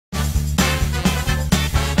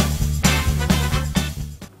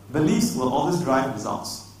beliefs will always drive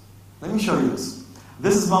results. Let me show you this.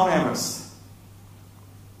 This is Mt Everest.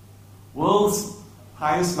 World's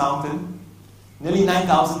highest mountain, nearly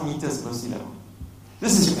 9,000 meters above sea level.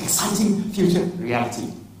 This is your exciting future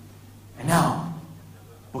reality. And now,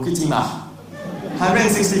 Bukit Timah,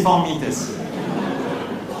 164 meters.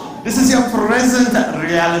 This is your present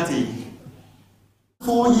reality.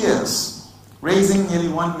 4 years, raising nearly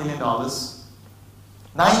 $1 million,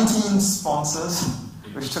 19 sponsors,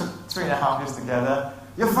 which took 3.5 years together.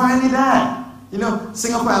 You're finally there. You know,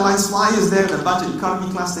 Singapore Airlines flyers there with a bunch of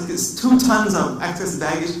economy class tickets, 2 tons of excess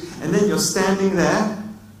baggage, and then you're standing there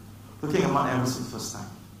looking at Mt Everest for the first time.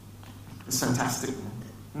 It's fantastic.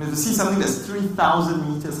 You know, to see something that's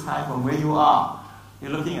 3,000 meters high from where you are,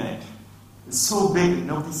 you're looking at it. It's so big that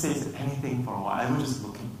nobody says anything for a while. Everyone's just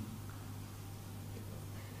looking.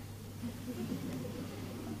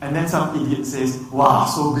 And then some idiot says, wow,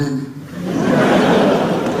 so big.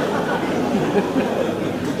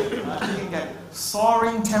 You can get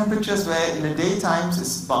soaring temperatures where in the daytimes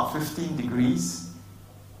it's about 15 degrees.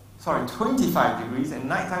 Sorry, 25 degrees, and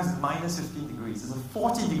night times it's minus 15 degrees. There's a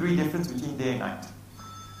 40-degree difference between day and night.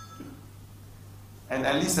 And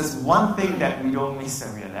at least there's one thing that we don't miss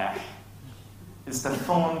when we're there. It's the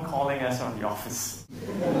phone calling us from the office.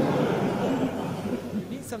 You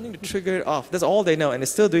need something to trigger it off. That's all they know, and they're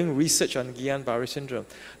still doing research on Guillain-Barré syndrome.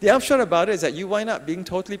 The upshot about it is that you wind up being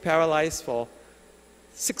totally paralyzed for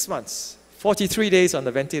 6 months, 43 days on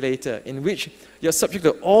the ventilator, in which you're subject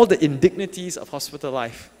to all the indignities of hospital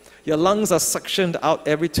life. Your lungs are suctioned out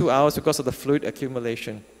every 2 hours because of the fluid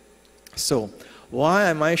accumulation. So, why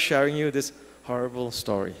am I sharing you this horrible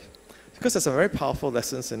story? Because there's some very powerful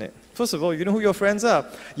lessons in it. First of all, you know who your friends are.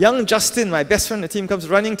 Young Justin, my best friend in the team, comes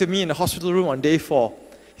running to me in the hospital room on day 4.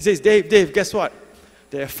 He says, Dave, guess what?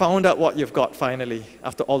 They have found out what you've got finally,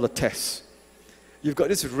 after all the tests. You've got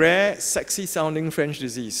this rare, sexy-sounding French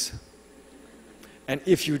disease. And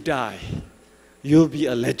if you die, you'll be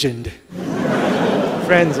a legend.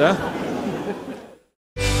 Friends, huh?